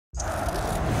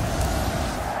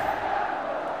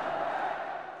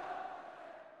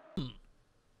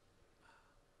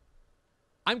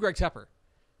I'm Greg Tepper.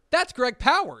 That's Greg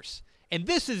Powers. And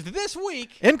this is This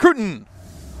Week in Cruton.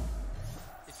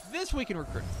 It's This Week in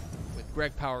Recruiting with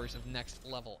Greg Powers of Next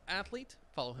Level Athlete.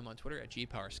 Follow him on Twitter at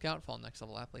GPowerScout. Follow Next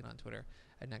Level Athlete on Twitter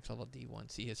at Next Level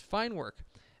D1. See his fine work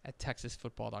at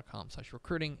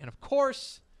TexasFootball.com/recruiting. And, of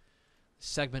course, this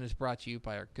segment is brought to you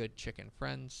by our good chicken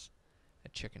friends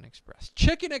at Chicken Express.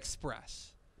 Chicken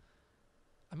Express.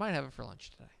 I might have it for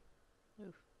lunch today.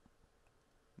 Oof.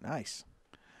 Nice.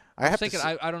 I was thinking,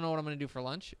 I don't know what I'm going to do for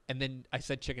lunch. And then I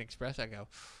said Chicken Express. I go,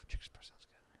 Chicken Express sounds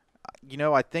good. You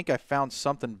know, I think I found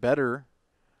something better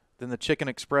than the Chicken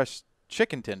Express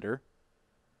chicken tender.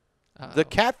 The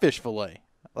catfish fillet.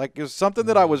 Like, it was something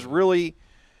that I was really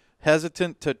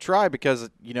hesitant to try because,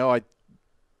 you know, I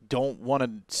don't want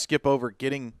to skip over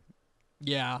getting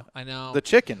I know. the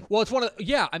chicken. Well, it's one of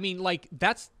the, I mean, like,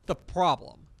 that's the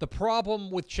problem. The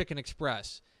problem with Chicken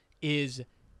Express is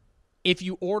if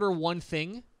you order one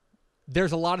thing,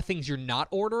 there's a lot of things you're not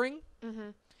ordering,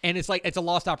 and it's like it's a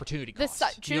lost opportunity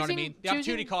cost. You know what I mean? The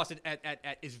opportunity cost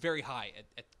is very high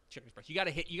at Chicken Express. You got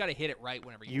to hit it right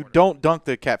whenever you order. You don't dunk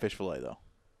the catfish fillet though.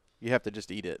 You have to just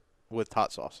eat it with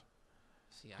hot sauce.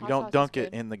 You don't dunk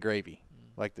it in the gravy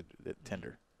like the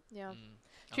tender. Yeah.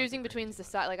 Choosing between the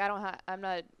side, like I don't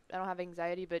have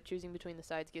anxiety, but choosing between the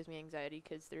sides gives me anxiety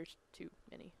because there's too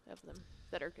many of them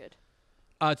that are good.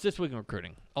 It's This Week in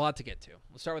Recruiting. A lot to get to.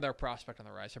 Let's start with our prospect on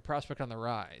the rise. Our prospect on the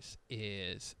rise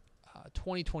is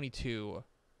 2022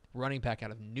 running back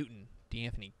out of Newton,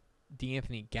 D'Anthony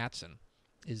Gatson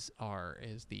is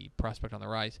the prospect on the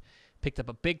rise. Picked up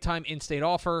a big-time in-state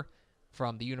offer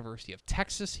from the University of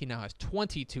Texas. He now has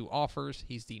 22 offers.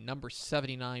 He's the number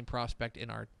 79 prospect in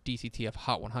our DCTF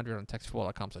Hot 100 on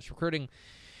TexasFootball.com/recruiting.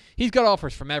 He's got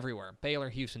offers from everywhere: Baylor,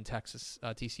 Houston, Texas,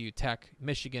 TCU, Tech,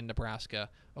 Michigan, Nebraska,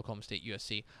 Oklahoma State,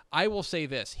 USC. I will say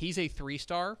this. He's a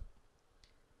 3-star.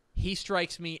 He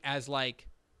strikes me as like,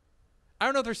 I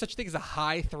don't know if there's such a thing as a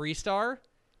high 3-star.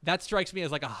 That strikes me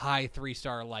as like a high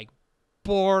 3-star, like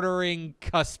bordering,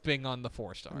 cusping on the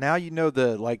 4-star. Now you know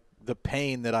the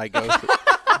pain that I go through.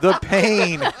 The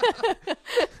pain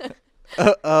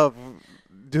of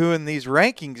doing these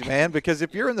rankings, man, because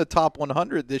if you're in the top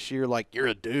 100 this year, like, you're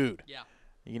a dude. Yeah.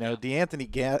 You know, D'Anthony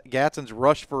Gatson's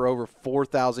rushed for over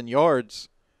 4,000 yards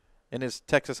in his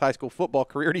Texas high school football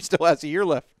career, and he still has a year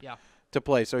left to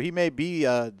play. So he may be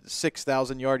a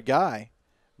 6,000-yard guy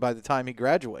by the time he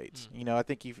graduates. You know, I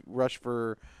think he rushed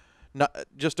for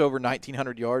just over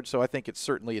 1,900 yards, so I think it's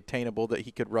certainly attainable that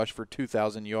he could rush for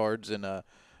 2,000 yards in a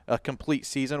complete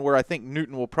season, where I think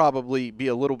Newton will probably be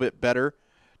a little bit better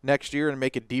next year and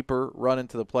make a deeper run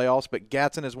into the playoffs. But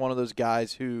Gatson is one of those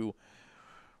guys who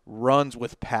runs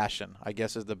with passion, I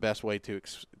guess is the best way to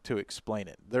explain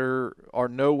it. There are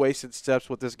no wasted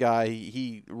steps with this guy.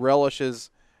 He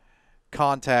relishes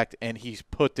contact, and he's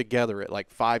put together at like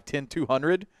 5'10",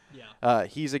 200.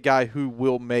 He's a guy who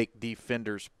will make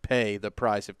defenders pay the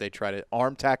price if they try to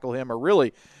arm tackle him, or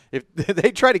really if they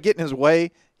try to get in his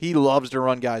way. He loves to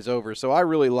run guys over. So I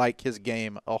really like his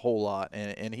game a whole lot,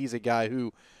 and he's a guy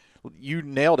who, you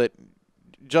nailed it,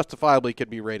 justifiably could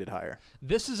be rated higher.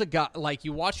 This is a guy, like,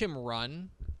 you watch him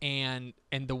run, and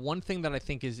the one thing that I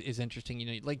think is interesting, you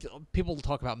know, like, people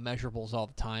talk about measurables all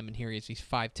the time, and here he is, he's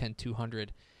 5'10",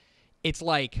 200. It's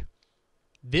like,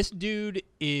 this dude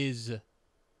is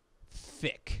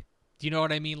thick. Do you know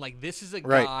what I mean? Like, this is a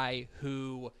guy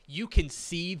who you can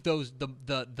see the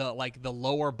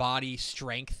lower body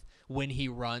strength when he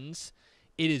runs.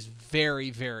 It is very,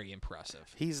 very impressive.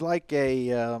 He's like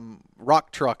a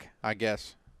rock truck, I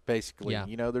guess, basically.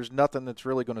 You know, there's nothing that's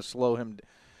really going to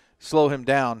slow him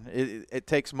down. It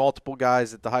takes multiple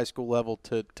guys at the high school level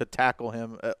to tackle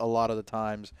him a lot of the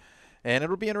times. And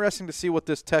it'll be interesting to see what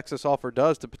this Texas offer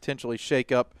does to potentially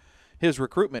shake up his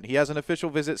recruitment. He has an official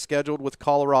visit scheduled with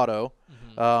Colorado.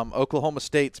 Oklahoma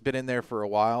State's been in there for a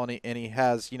while, and he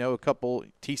has, you know, a couple.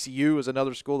 TCU is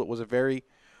another school that was a very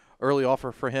early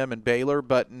offer for him, and Baylor.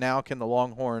 But now can the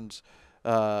Longhorns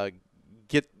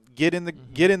get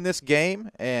in this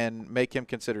game and make him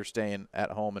consider staying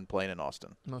at home and playing in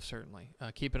Austin? Most certainly.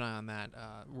 Keep an eye on that.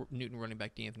 Newton running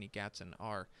back D'Anthony Gatson,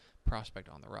 our prospect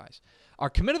on the rise. Our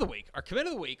commit of the week.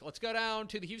 Let's go down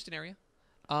to the Houston area.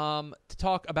 To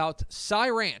talk about Cy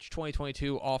Ranch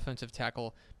 2022 offensive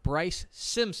tackle Bryce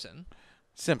Simpson.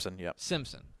 Simpson.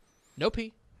 No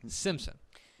P. Simpson.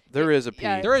 There is a P.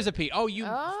 There is a P. Oh,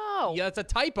 yeah, that's a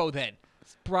typo then.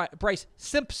 Bryce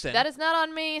Simpson. That is not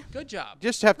on me. Good job. You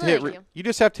just have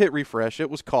to hit refresh. It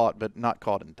was caught, but not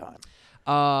caught in time.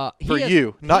 Not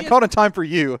caught in time for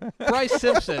you. Bryce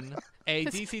Simpson, a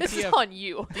DCTF. This is on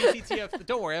you. DCTF.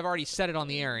 Don't worry, I've already said it on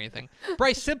the air or anything.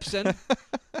 Bryce Simpson,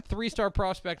 3-star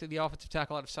prospect at the offensive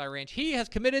tackle out of Cy Ranch. He has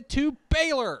committed to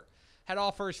Baylor. Had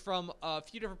offers from a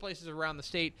few different places around the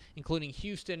state, including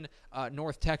Houston,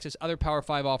 North Texas, other Power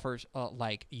 5 offers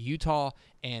like Utah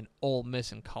and Ole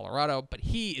Miss in Colorado. But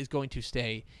he is going to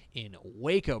stay in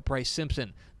Waco. Bryce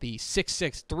Simpson, the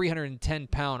 6'6",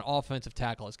 310-pound offensive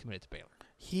tackle, is committed to Baylor.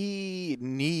 He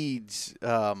needs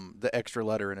the extra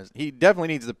letter in his – he definitely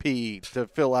needs the P to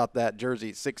fill out that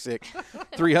jersey, 6'6",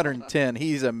 310.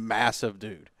 He's a massive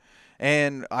dude.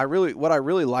 And what I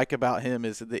really like about him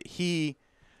is that he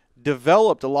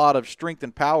developed a lot of strength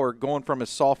and power going from his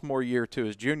sophomore year to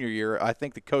his junior year. I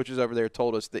think the coaches over there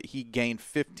told us that he gained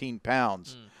 15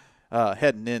 pounds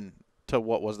heading into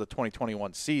what was the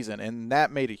 2021 season, and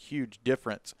that made a huge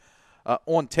difference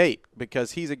on tape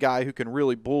because he's a guy who can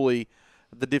really bully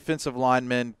the defensive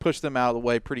linemen, push them out of the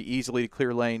way pretty easily to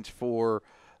clear lanes for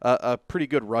a pretty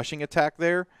good rushing attack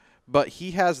there. But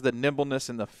he has the nimbleness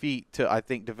and the feet to, I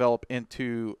think, develop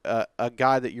into a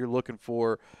guy that you're looking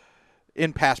for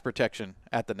in pass protection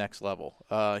at the next level.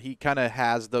 He kind of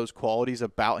has those qualities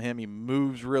about him. He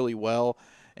moves really well.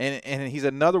 And he's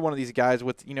another one of these guys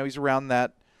with, he's around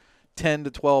that 10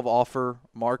 to 12 offer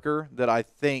marker that I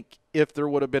think if there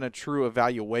would have been a true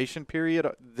evaluation period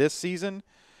this season,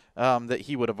 that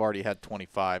he would have already had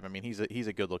 25. I mean, he's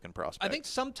a good-looking prospect. I think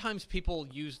sometimes people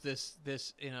use this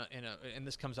and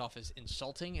this comes off as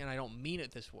insulting, and I don't mean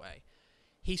it this way.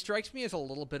 He strikes me as a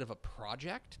little bit of a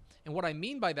project, and what I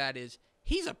mean by that is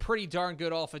he's a pretty darn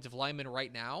good offensive lineman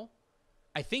right now.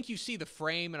 I think you see the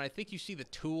frame, and I think you see the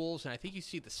tools, and I think you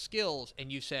see the skills,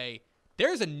 and you say,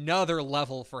 there's another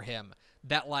level for him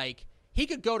that, like, he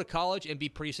could go to college and be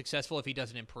pretty successful if he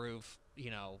doesn't improve,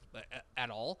 at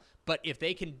all. But if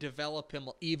they can develop him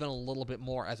even a little bit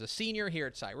more as a senior here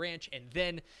at Cy Ranch, and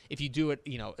then if you do it,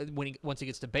 once he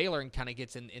gets to Baylor and kind of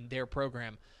gets in their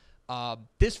program,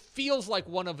 this feels like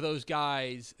one of those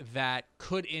guys that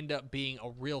could end up being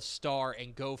a real star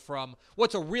and go from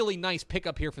what's a really nice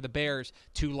pickup here for the Bears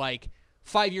to, like,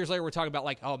 5 years later, we're talking about,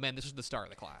 like, oh, man, this is the star of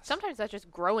the class. Sometimes that's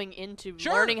just growing into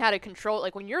learning how to control.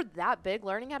 Like, when you're that big,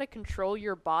 learning how to control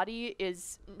your body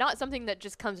is not something that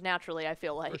just comes naturally, I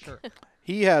feel like. For sure.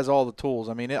 He has all the tools.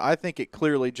 I mean, I think it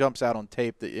clearly jumps out on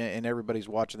tape, and everybody's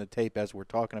watching the tape as we're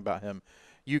talking about him.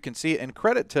 You can see it. And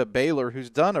credit to Baylor,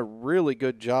 who's done a really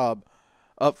good job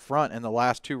up front in the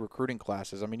last 2 recruiting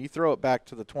classes. I mean, you throw it back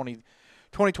to the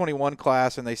 2021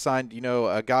 class, and they signed,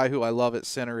 a guy who I love at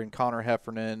center in Connor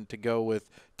Heffernan to go with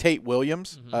Tate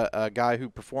Williams, a guy who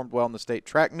performed well in the state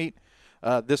track meet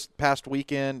this past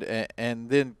weekend,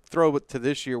 and then throw it to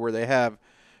this year where they have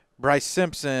Bryce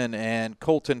Simpson and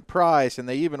Colton Price, and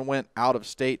they even went out of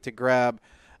state to grab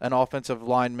an offensive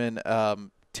lineman,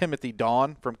 Timothy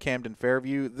Dawn from Camden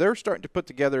Fairview. They're starting to put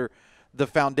together the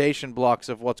foundation blocks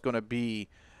of what's going to be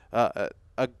a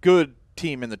good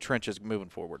team in the trenches moving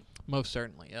forward. Most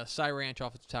certainly. Cy Ranch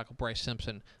offensive tackle Bryce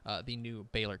Simpson, the new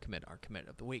Baylor commit, our commit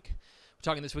of the week. We're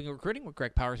talking This Week in Recruiting with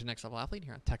Greg Powers, the Next Level Athlete,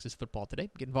 here on Texas Football Today.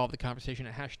 Get involved in the conversation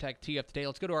at #TFToday.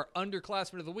 Let's go to our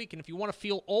underclassmen of the week. And if you want to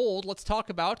feel old, let's talk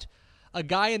about a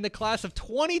guy in the class of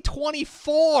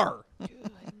 2024. Good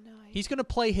night. He's going to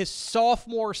play his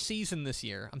sophomore season this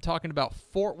year. I'm talking about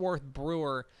Fort Worth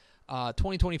Brewer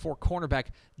 2024 cornerback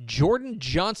Jordon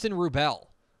Johnson-Rubell.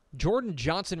 Jordon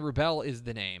Johnson-Rubell is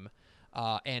the name.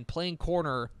 And playing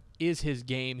corner is his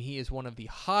game. He is one of the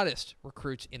hottest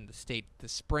recruits in the state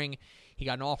this spring. He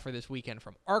got an offer this weekend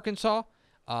from Arkansas.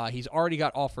 He's already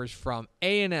got offers from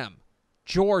A&M,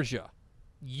 Georgia,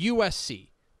 USC,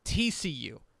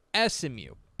 TCU,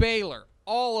 SMU, Baylor,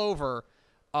 all over.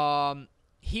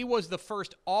 He was the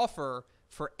first offer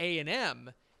for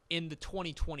A&M in the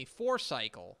 2024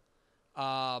 cycle.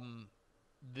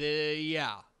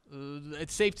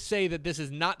 It's safe to say that this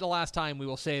is not the last time we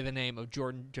will say the name of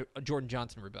Jordon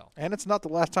Johnson-Rubell. And it's not the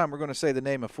last time we're going to say the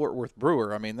name of Fort Worth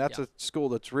Brewer. I mean, that's a school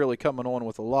that's really coming on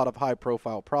with a lot of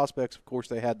high-profile prospects. Of course,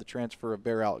 they had the transfer of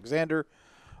Bear Alexander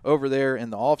over there in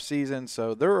the offseason.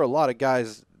 So there are a lot of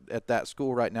guys at that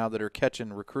school right now that are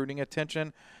catching recruiting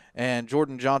attention. And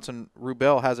Jordon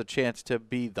Johnson-Rubell has a chance to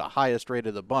be the highest rated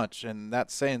of the bunch. And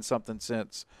that's saying something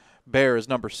since Bear is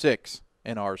number 6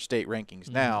 in our state rankings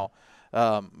now.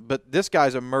 But this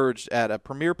guy's emerged at a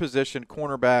premier position,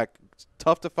 cornerback. It's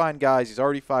tough to find guys. He's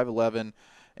already 5'11",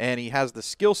 and he has the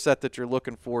skill set that you're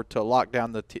looking for to lock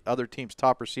down the other team's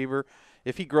top receiver.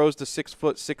 If he grows to 6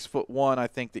 foot, 6'1", I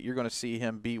think that you're going to see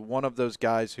him be one of those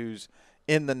guys who's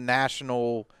in the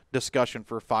national discussion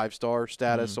for 5-star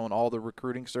status on all the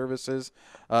recruiting services.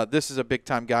 This is a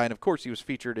big-time guy, and, of course, he was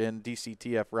featured in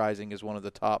DCTF Rising as one of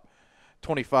the top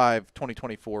 25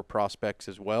 2024 prospects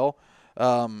as well.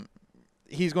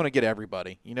 he's going to get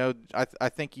everybody. You know, I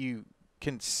think you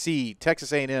can see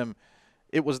Texas A&M,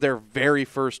 it was their very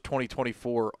first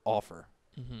 2024 offer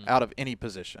out of any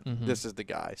position. This is the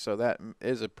guy. So that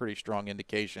is a pretty strong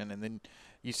indication. And then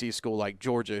you see a school like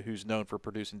Georgia, who's known for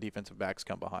producing defensive backs,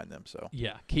 come behind them. So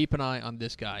yeah, keep an eye on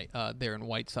this guy there in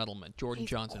White Settlement, Jordon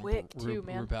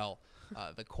Johnson-Rubell,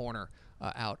 the corner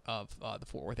out of the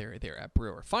Fort Worth area there at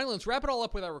Brewer. Finally, let's wrap it all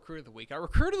up with our recruit of the week. Our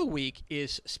recruit of the week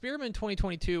is Spearman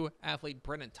 2022 athlete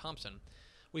Brenen Thompson.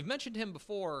 We've mentioned him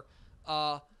before.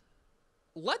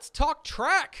 Let's talk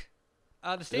track.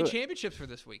 The state championships for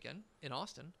this weekend in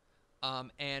Austin.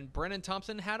 And Brenen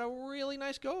Thompson had a really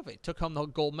nice go of it. Took home the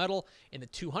gold medal in the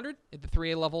 200 at the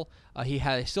 3A level. He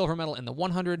had a silver medal in the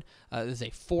 100. This is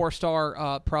a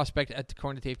 4-star prospect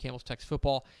according to Dave Campbell's Texas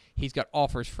Football. He's got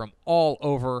offers from all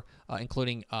over,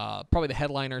 including probably the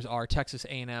headliners are Texas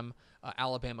A&M,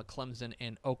 Alabama, Clemson,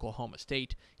 and Oklahoma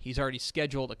State. He's already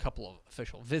scheduled a couple of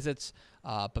official visits.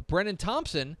 But Brenen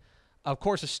Thompson, of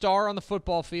course, a star on the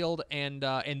football field, and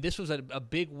this was a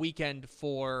big weekend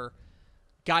for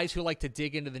guys who like to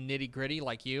dig into the nitty-gritty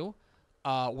like you,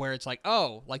 where it's like,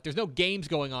 oh, like there's no games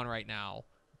going on right now,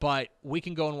 but we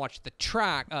can go and watch the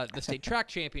state track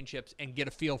championships and get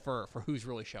a feel for who's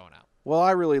really showing out. Well,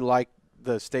 I really like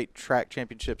the state track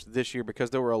championships this year because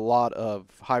there were a lot of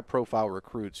high-profile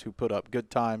recruits who put up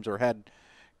good times or had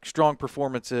strong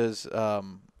performances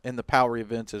in the power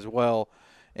events as well.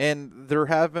 And there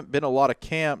haven't been a lot of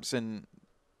camps and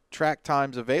track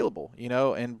times available, you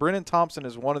know, and Brenen Thompson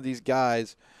is one of these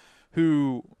guys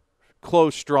who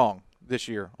closed strong this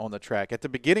year on the track. At the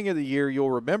beginning of the year,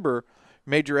 you'll remember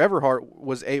Major Everhart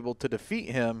was able to defeat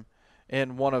him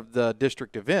in one of the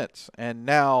district events. And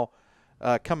now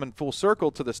coming full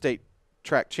circle to the state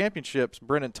track championships,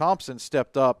 Brenen Thompson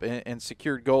stepped up and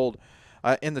secured gold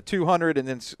in the 200 and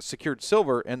then secured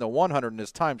silver in the 100, and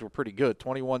his times were pretty good,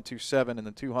 21.27 in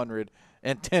the 200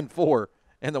 and 10.4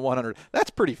 in the 100. That's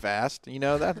pretty fast, you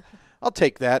know. That I'll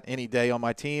take that any day on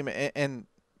my team. And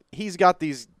he's got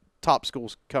these top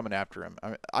schools coming after him.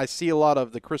 I see a lot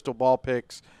of the crystal ball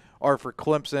picks are for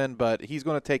Clemson, but he's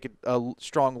going to take a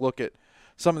strong look at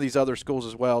some of these other schools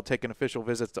as well, taking official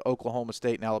visits to Oklahoma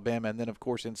State and Alabama, and then of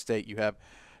course in state you have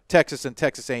Texas and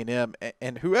Texas A&M,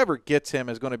 and whoever gets him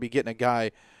is going to be getting a guy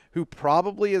who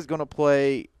probably is going to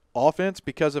play offense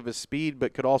because of his speed,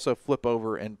 but could also flip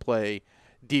over and play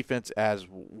defense as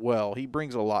well. He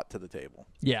brings a lot to the table.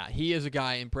 Yeah, he is a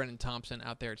guy in Brenen Thompson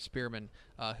out there at Spearman,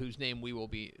 whose name we will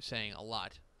be saying a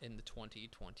lot in the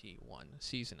 2021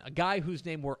 season. A guy whose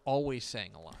name we're always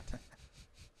saying a lot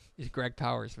is Greg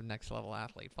Powers from Next Level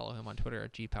Athlete. Follow him on Twitter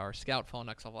at GPowersScout. Follow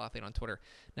Next Level Athlete on Twitter,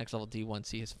 Next Level D1.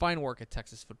 See his fine work at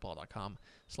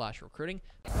TexasFootball.com/recruiting.